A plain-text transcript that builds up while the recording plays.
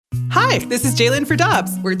Hi, this is Jalen for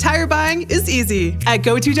Dobbs, where tire buying is easy. At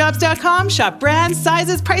GoToDobbs.com, shop brands,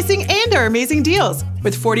 sizes, pricing, and our amazing deals.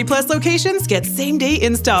 With 40-plus locations, get same-day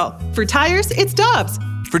install. For tires, it's Dobbs.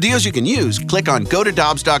 For deals you can use, click on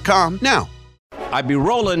GoToDobbs.com now. I be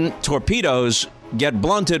rolling torpedoes, get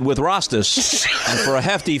blunted with Rostas, and for a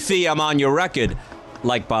hefty fee, I'm on your record,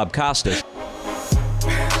 like Bob Costas.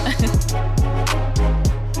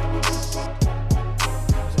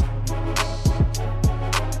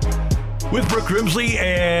 With Brooke Grimsley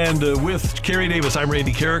and with Carrie Davis, I'm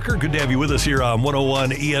Randy Carricker. Good to have you with us here on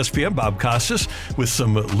 101 ESPN. Bob Costas with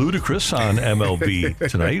some ludicrous on MLB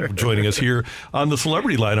tonight. Joining us here on the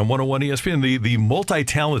Celebrity Line on 101 ESPN, the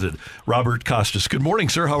multi-talented Robert Costas. Good morning,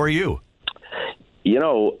 sir. How are you? You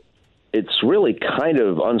know, it's really kind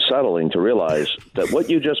of unsettling to realize that what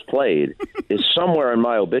you just played is somewhere in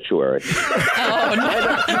my obituary. Oh,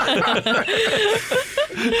 no.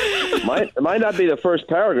 Might not be the first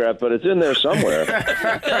paragraph, but it's in there somewhere.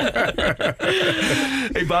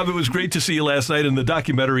 Hey, Bob, it was great to see you last night in the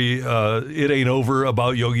documentary, It Ain't Over,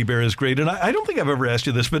 about Yogi Berra is great. And I don't think I've ever asked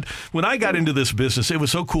you this, but when I got into this business, it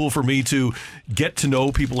was so cool for me to get to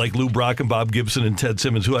know people like Lou Brock and Bob Gibson and Ted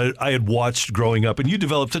Simmons, who I had watched growing up. And you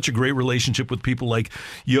developed such a great relationship with people like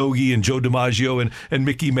Yogi and Joe DiMaggio and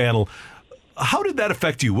Mickey Mantle. How did that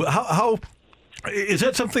affect you? How is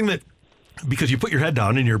that something that, because you put your head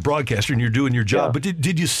down and you're a broadcaster and you're doing your job, but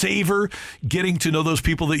did you savor getting to know those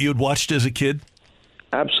people that you had watched as a kid?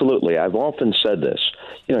 Absolutely. I've often said this.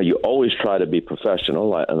 You know, you always try to be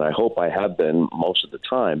professional, and I hope I have been most of the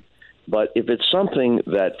time. But if it's something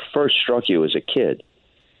that first struck you as a kid,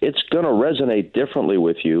 it's going to resonate differently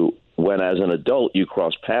with you when, as an adult, you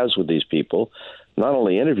cross paths with these people, not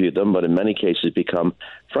only interviewed them, but in many cases become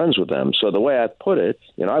friends with them. So the way I put it,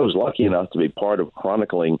 you know, I was lucky enough to be part of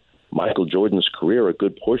chronicling Michael Jordan's career, a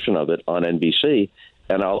good portion of it on NBC,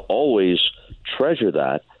 and I'll always treasure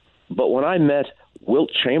that. But when I met Wilt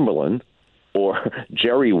Chamberlain or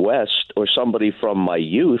Jerry West or somebody from my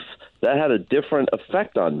youth, that had a different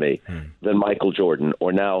effect on me than Michael Jordan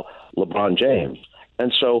or now LeBron James.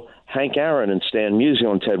 And so Hank Aaron and Stan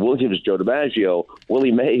Musial and Ted Williams, Joe DiMaggio,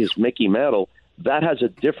 Willie Mays, Mickey Mantle, that has a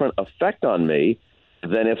different effect on me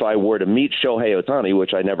than if I were to meet Shohei Ohtani,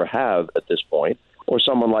 which I never have at this point, or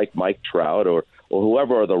someone like Mike Trout or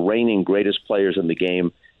whoever are the reigning greatest players in the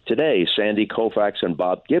game today. Sandy Koufax and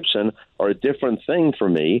Bob Gibson are a different thing for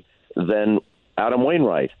me than Adam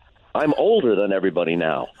Wainwright. I'm older than everybody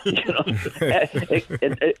now. You know?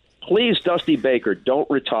 Please, Dusty Baker, don't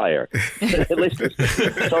retire. At least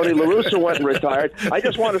Tony La Russa went and retired. I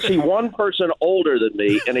just want to see one person older than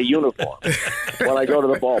me in a uniform when I go to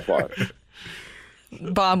the ballpark.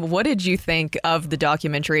 Bob, what did you think of the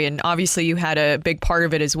documentary? And obviously you had a big part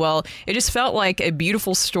of it as well. It just felt like a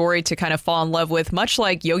beautiful story to kind of fall in love with, much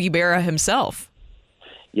like Yogi Berra himself.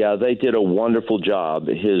 Yeah, they did a wonderful job.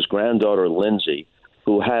 His granddaughter, Lindsay,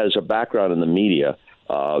 who has a background in the media,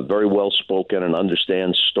 very well spoken and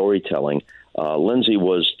understands storytelling. Lindsay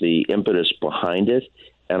was the impetus behind it,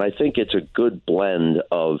 and I think it's a good blend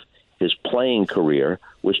of his playing career,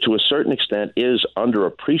 which to a certain extent is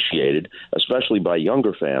underappreciated, especially by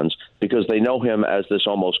younger fans, because they know him as this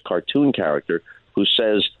almost cartoon character who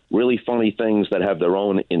says really funny things that have their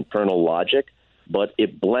own internal logic, but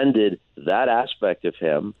it blended that aspect of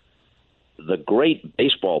him, the great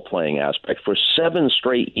baseball playing aspect. For 7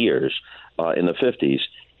 straight years in the 50s,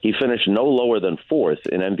 he finished no lower than 4th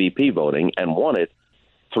in MVP voting and won it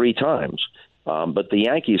 3 times. But the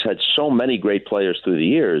Yankees had so many great players through the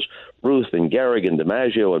years, Ruth and Gehrig and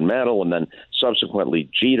DiMaggio and Mantle, and then subsequently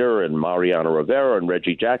Jeter and Mariano Rivera and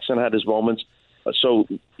Reggie Jackson had his moments. So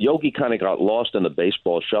Yogi kind of got lost in the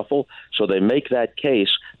baseball shuffle. So they make that case,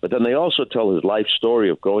 but then they also tell his life story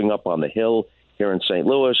of growing up on the Hill here in St.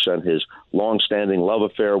 Louis and his long-standing love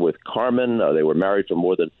affair with Carmen. They were married for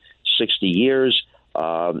more than 60 years.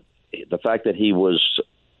 The fact that he was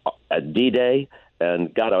at D-Day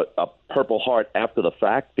and got a Purple Heart after the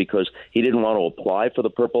fact because he didn't want to apply for the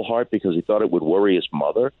Purple Heart because he thought it would worry his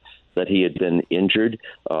mother that he had been injured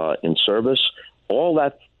in service. All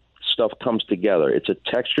that stuff comes together. It's a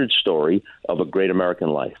textured story of a great American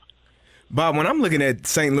life. Bob, when I'm looking at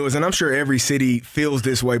St. Louis, and I'm sure every city feels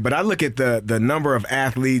this way, but I look at the number of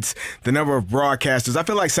athletes, the number of broadcasters. I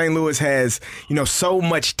feel like St. Louis has, so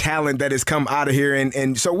much talent that has come out of here.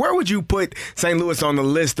 And so where would you put St. Louis on the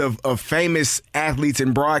list of famous athletes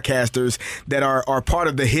and broadcasters that are part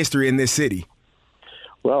of the history in this city?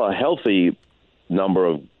 Well, a healthy number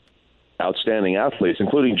of outstanding athletes,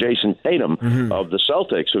 including Jason Tatum of the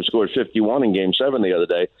Celtics, who scored 51 in Game 7 the other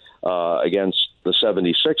day against the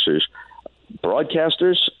 76ers.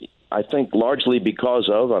 Broadcasters, I think largely because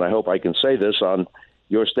of, and I hope I can say this on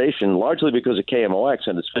your station, largely because of KMOX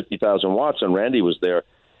and its 50,000 watts, and Randy was there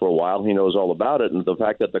for a while. He knows all about it, and the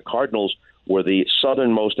fact that the Cardinals were the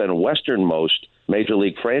southernmost and westernmost Major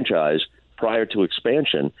League franchise prior to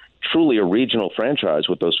expansion, truly a regional franchise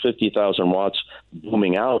with those 50,000 watts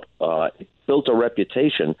booming out, built a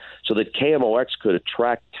reputation so that KMOX could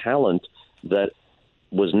attract talent that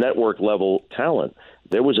was network-level talent.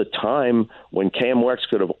 There was a time when KMOX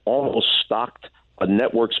could have almost stocked a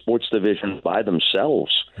network sports division by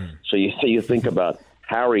themselves. So you think about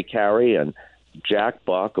Harry Carey and Jack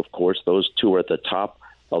Buck, of course, those two are at the top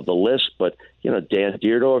of the list. But, Dan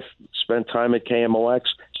Dierdorf spent time at KMOX.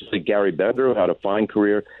 Gary Bender, who had a fine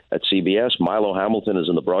career at CBS. Milo Hamilton is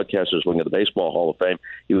in the broadcasters wing of the Baseball Hall of Fame.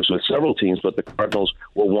 He was with several teams, but the Cardinals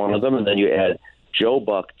were one of them. And then you add Joe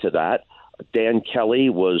Buck to that. Dan Kelly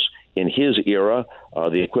was, in his era,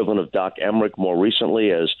 the equivalent of Doc Emmerich more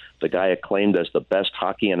recently, as the guy acclaimed as the best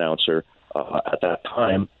hockey announcer at that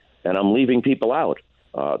time. And I'm leaving people out.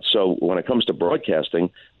 So when it comes to broadcasting,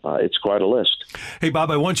 it's quite a list. Hey, Bob,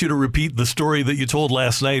 I want you to repeat the story that you told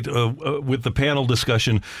last night with the panel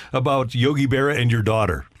discussion about Yogi Berra and your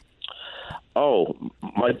daughter. Oh,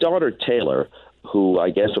 my daughter, Taylor, who I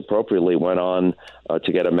guess appropriately went on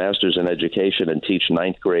to get a master's in education and teach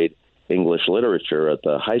ninth grade English literature at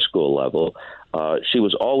the high school level. She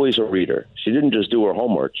was always a reader. She didn't just do her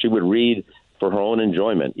homework. She would read for her own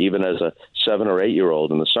enjoyment, even as a 7 or 8 year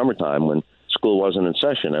old in the summertime when school wasn't in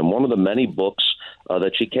session. And one of the many books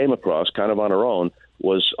that she came across kind of on her own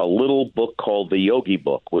was a little book called The Yogi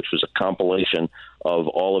Book, which was a compilation of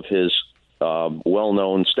all of his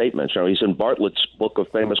well-known statements. He's in Bartlett's book of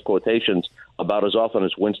famous quotations about as often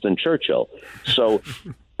as Winston Churchill. So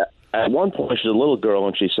at one point, she's a little girl,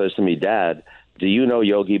 and she says to me, "Dad, do you know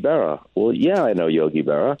Yogi Berra?" "Well, yeah, I know Yogi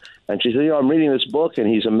Berra." And she said, "I'm reading this book, and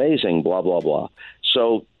he's amazing, blah, blah, blah."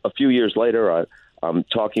 So a few years later, I'm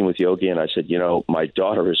talking with Yogi, and I said, "My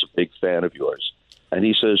daughter is a big fan of yours." And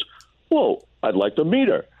he says, "Well, I'd like to meet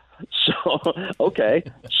her." So, okay.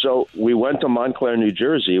 So we went to Montclair, New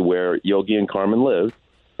Jersey, where Yogi and Carmen lived,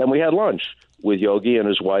 and we had lunch with Yogi and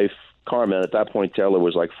his wife, Carmen. At that point, Taylor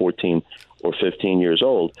was like 14 or 15 years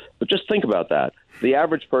old. But just think about that. The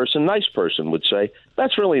average person, nice person, would say,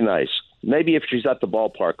 "That's really nice. Maybe if she's at the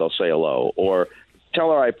ballpark, I'll say hello," or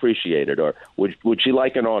 "Tell her I appreciate it," or would she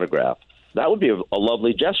like an autograph? That would be a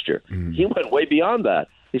lovely gesture. He went way beyond that.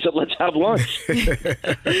 He said, "Let's have lunch."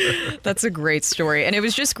 That's a great story. And it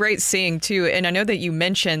was just great seeing, too. And I know that you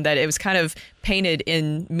mentioned that it was kind of painted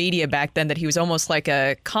in media back then that he was almost like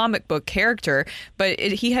a comic book character. But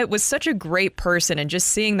he was such a great person. And just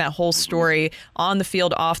seeing that whole story on the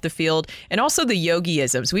field, off the field, and also the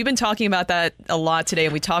Yogi-isms. We've been talking about that a lot today.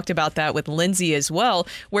 And we talked about that with Lindsay as well,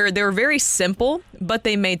 where they were very simple, but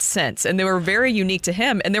they made sense. And they were very unique to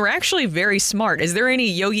him. And they were actually very smart. Is there any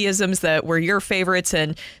Yogi-isms that were your favorites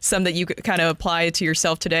and some that you could kind of apply to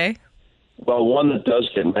yourself today? Well, one that does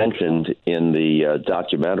get mentioned in the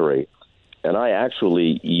documentary, and I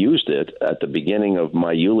actually used it at the beginning of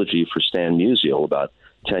my eulogy for Stan Musial about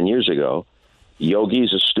 10 years ago.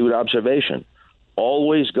 Yogi's astute observation: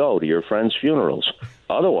 always go to your friends' funerals.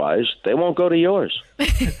 Otherwise, they won't go to yours.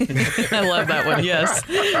 I love that one, yes.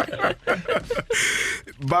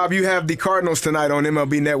 Bob, you have the Cardinals tonight on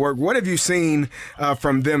MLB Network. What have you seen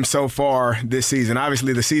from them so far this season?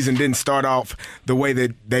 Obviously, the season didn't start off the way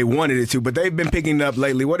that they wanted it to, but they've been picking it up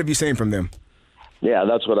lately. What have you seen from them? Yeah,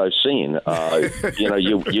 that's what I've seen.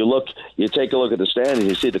 You take a look at the standings,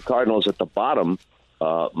 you see the Cardinals at the bottom,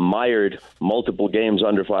 mired multiple games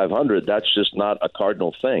under 500. That's just not a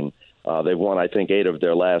Cardinal thing. They've won, I think, 8 of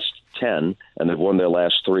their last 10, and they've won their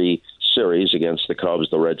last 3 series against the Cubs,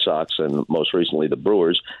 the Red Sox, and most recently the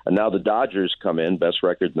Brewers. And now the Dodgers come in, best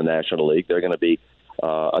record in the National League. They're going to be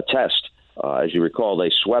a test. As you recall, they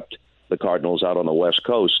swept the Cardinals out on the West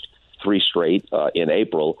Coast 3 straight in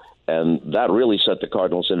April, and that really set the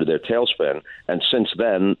Cardinals into their tailspin. And since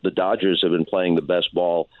then, the Dodgers have been playing the best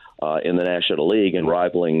ball in the National League and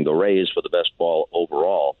rivaling the Rays for the best ball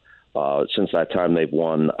overall. Since that time, they've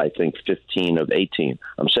won, I think, 15 of 18.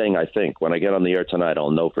 I'm saying I think. When I get on the air tonight,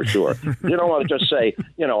 I'll know for sure. You don't want to just say,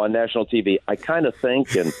 on national TV, I kind of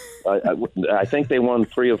think, and I think they won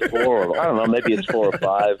 3 of 4, or I don't know, maybe it's 4 or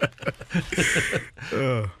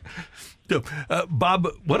 5. Bob,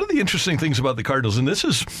 one of the interesting things about the Cardinals, and this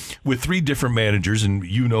is with 3 different managers, and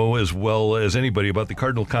you know as well as anybody about the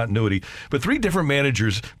Cardinal continuity, but 3 different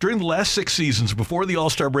managers during the last 6 seasons. Before the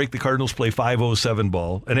All-Star break, the Cardinals play .507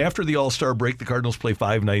 ball, and after the All-Star break, the Cardinals play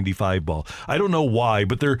 .595 ball. I don't know why,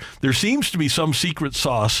 but there seems to be some secret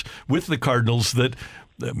sauce with the Cardinals that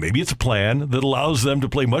maybe it's a plan that allows them to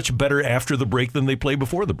play much better after the break than they play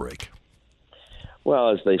before the break. Well,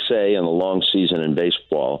 as they say in the long season in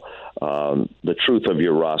baseball, the truth of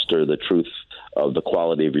your roster, the truth of the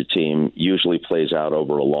quality of your team usually plays out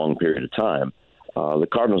over a long period of time. The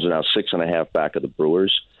Cardinals are now 6.5 back of the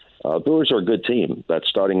Brewers. Brewers are a good team. That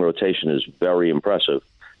starting rotation is very impressive.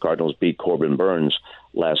 Cardinals beat Corbin Burns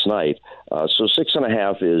last night. So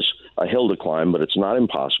 6.5 is a hill to climb, but it's not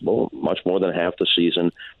impossible. Much more than half the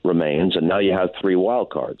season remains, and now you have 3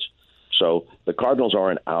 wild cards. So the Cardinals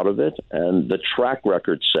aren't out of it, and the track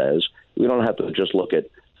record says we don't have to just look at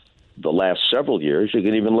the last several years. You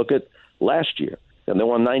can even look at last year, and they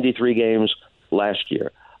won 93 games last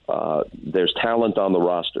year. There's talent on the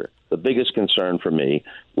roster. The biggest concern for me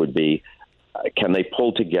would be, can they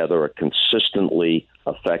pull together a consistently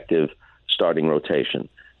effective starting rotation?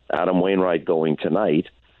 Adam Wainwright going tonight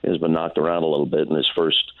has been knocked around a little bit in his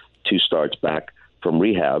first 2 starts back from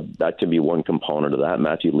rehab. That could be one component of that.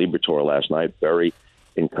 Matthew Liberatore last night, very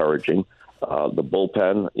encouraging. The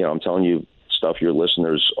bullpen, I'm telling you stuff your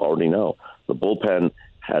listeners already know. The bullpen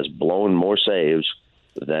has blown more saves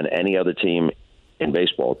than any other team in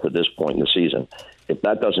baseball to this point in the season. If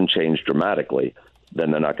that doesn't change dramatically,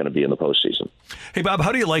 then they're not going to be in the postseason. Hey, Bob,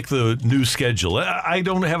 how do you like the new schedule? I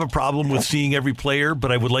don't have a problem with seeing every player,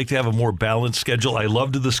 but I would like to have a more balanced schedule. I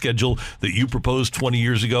loved the schedule that you proposed 20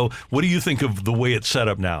 years ago. What do you think of the way it's set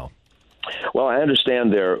up now? Well, I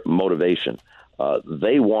understand their motivation.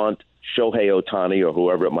 They want Shohei Ohtani or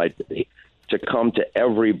whoever it might be to come to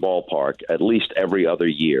every ballpark at least every other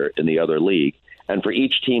year in the other league, and for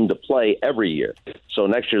each team to play every year. So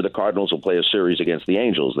next year the Cardinals will play a series against the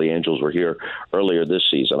Angels. The Angels were here earlier this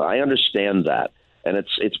season. I understand that, and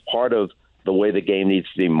it's part of the way the game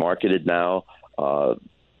needs to be marketed now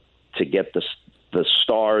to get the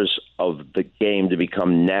stars of the game to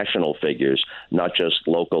become national figures, not just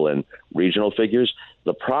local and regional figures.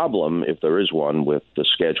 The problem, if there is one with the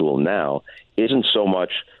schedule now, isn't so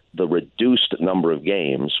much the reduced number of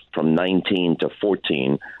games from 19 to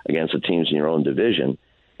 14 against the teams in your own division.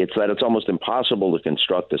 It's that it's almost impossible to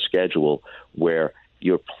construct a schedule where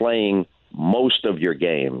you're playing most of your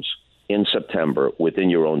games in September within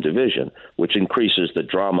your own division, which increases the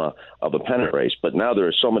drama of a pennant race. But now there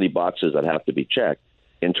are so many boxes that have to be checked,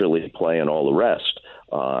 interleague play and all the rest,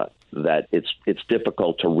 that it's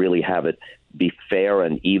difficult to really have it be fair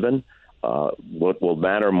and even. What will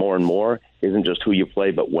matter more and more isn't just who you play,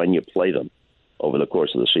 but when you play them over the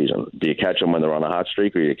course of the season. Do you catch them when they're on a hot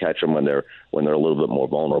streak, or do you catch them when they're a little bit more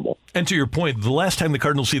vulnerable? And to your point, the last time the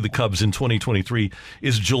Cardinals see the Cubs in 2023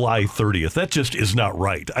 is July 30th. That just is not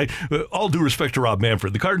right. All due respect to Rob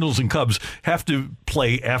Manfred, the Cardinals and Cubs have to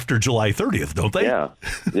play after July 30th, don't they? Yeah,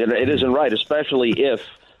 it isn't right, especially if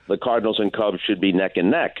the Cardinals and Cubs should be neck and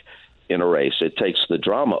neck in a race. It takes the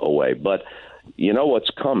drama away. But you know what's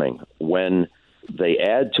coming when they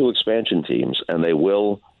add 2 expansion teams, and they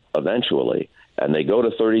will eventually, and they go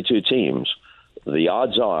to 32 teams, the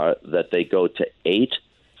odds are that they go to 8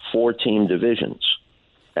 4-team divisions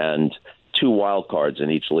and 2 wild cards in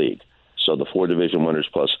each league. So the 4 division winners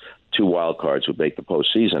plus 2 wild cards would make the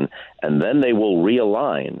postseason, and then they will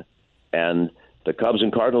realign, and the Cubs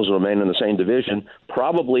and Cardinals will remain in the same division,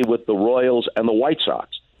 probably with the Royals and the White Sox.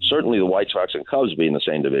 Certainly the White Sox and Cubs be in the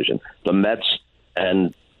same division. The Mets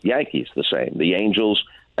and Yankees the same. The Angels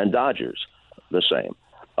and Dodgers the same.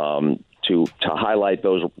 To highlight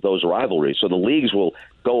those rivalries. So the leagues will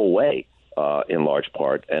go away in large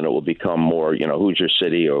part, and it will become more, who's your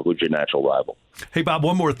city or who's your natural rival. Hey, Bob,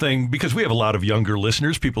 one more thing, because we have a lot of younger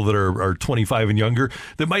listeners, people that are 25 and younger,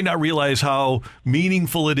 that might not realize how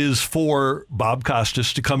meaningful it is for Bob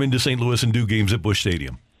Costas to come into St. Louis and do games at Busch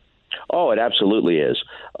Stadium. Oh, it absolutely is.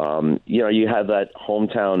 You have that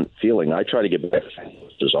hometown feeling. I try to get back to St.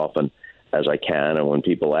 Louis as often as I can, and when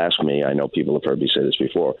people ask me, I know people have heard me say this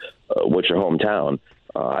before, what's your hometown?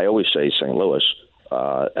 I always say St. Louis.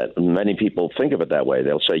 Many people think of it that way.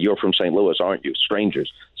 They'll say, you're from St. Louis, aren't you?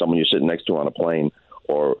 Strangers, someone you're sitting next to on a plane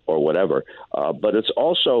or whatever. But it's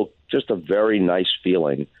also just a very nice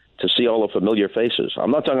feeling to see all the familiar faces.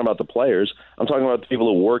 I'm not talking about the players. I'm talking about the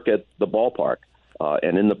people who work at the ballpark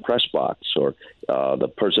and in the press box, or the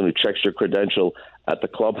person who checks your credential at the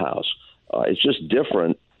clubhouse. It's just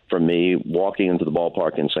different for me walking into the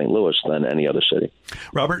ballpark in St. Louis than any other city.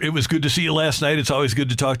 Robert, it was good to see you last night. It's always good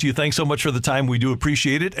to talk to you. Thanks so much for the time. We do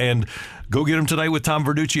appreciate it. And go get him tonight with Tom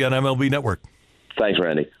Verducci on MLB Network. Thanks,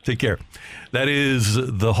 Randy. Take care. That is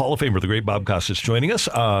the Hall of Famer, the great Bob Costas, joining us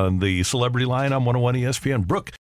on the Celebrity Line on 101 ESPN. Brooke.